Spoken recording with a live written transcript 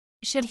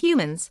Should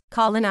humans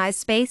colonize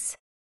space?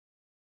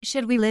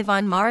 Should we live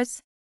on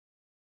Mars?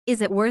 Is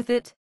it worth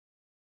it?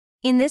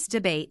 In this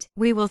debate,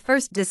 we will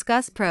first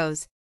discuss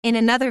pros. In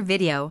another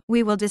video,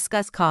 we will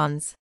discuss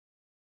cons.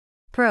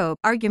 Pro.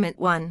 Argument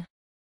 1.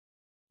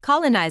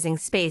 Colonizing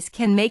space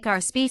can make our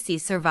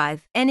species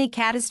survive any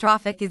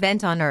catastrophic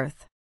event on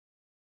Earth.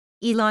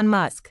 Elon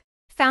Musk,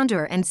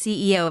 founder and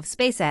CEO of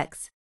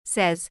SpaceX,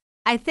 says,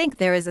 "I think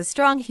there is a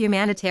strong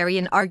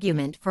humanitarian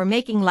argument for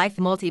making life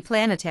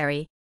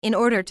multi-planetary, in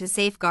order to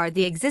safeguard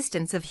the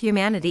existence of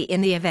humanity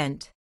in the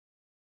event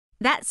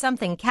that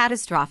something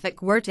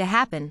catastrophic were to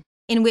happen,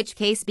 in which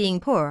case being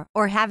poor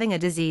or having a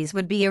disease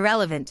would be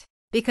irrelevant,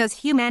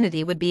 because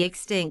humanity would be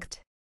extinct.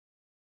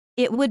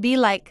 It would be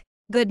like,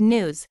 good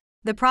news,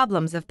 the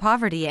problems of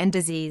poverty and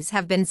disease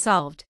have been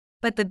solved,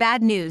 but the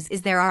bad news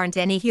is there aren't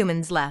any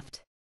humans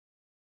left.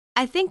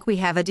 I think we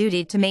have a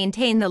duty to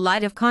maintain the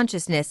light of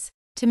consciousness,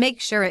 to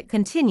make sure it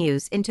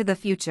continues into the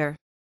future.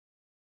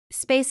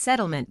 Space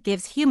settlement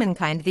gives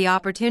humankind the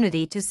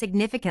opportunity to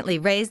significantly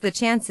raise the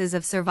chances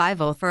of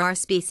survival for our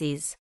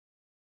species."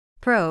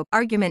 Pro.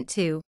 Argument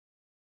 2.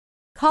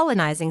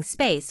 Colonizing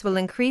space will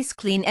increase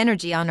clean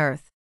energy on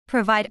Earth,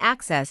 provide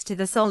access to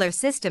the solar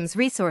system's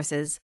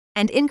resources,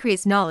 and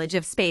increase knowledge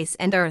of space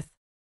and Earth.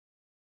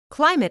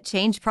 Climate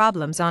change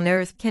problems on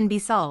Earth can be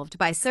solved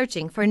by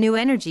searching for new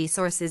energy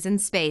sources in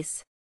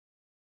space.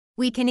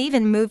 We can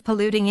even move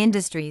polluting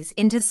industries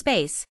into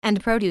space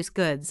and produce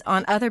goods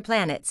on other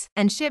planets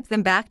and ship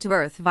them back to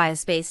Earth via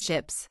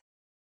spaceships.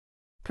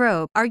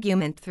 Pro.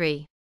 Argument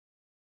 3.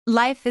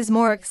 Life is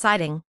more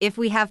exciting if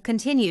we have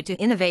continued to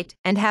innovate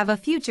and have a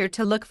future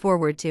to look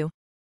forward to.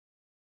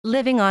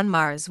 Living on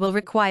Mars will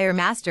require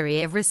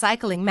mastery of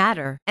recycling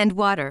matter and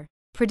water,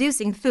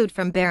 producing food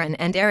from barren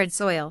and arid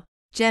soil,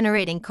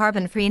 generating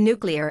carbon-free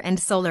nuclear and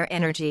solar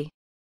energy,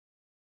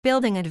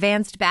 building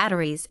advanced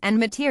batteries and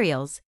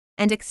materials,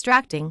 and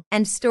extracting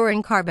and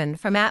storing carbon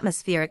from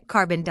atmospheric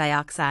carbon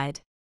dioxide.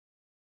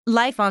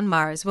 Life on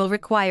Mars will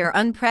require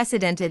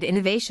unprecedented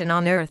innovation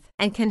on Earth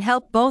and can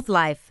help both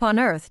life on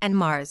Earth and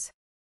Mars.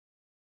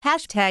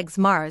 Hashtags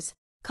Mars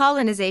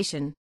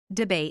colonization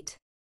debate.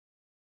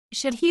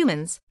 Should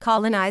humans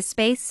colonize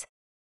space?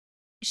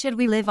 Should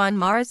we live on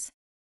Mars?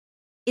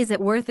 Is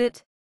it worth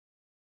it?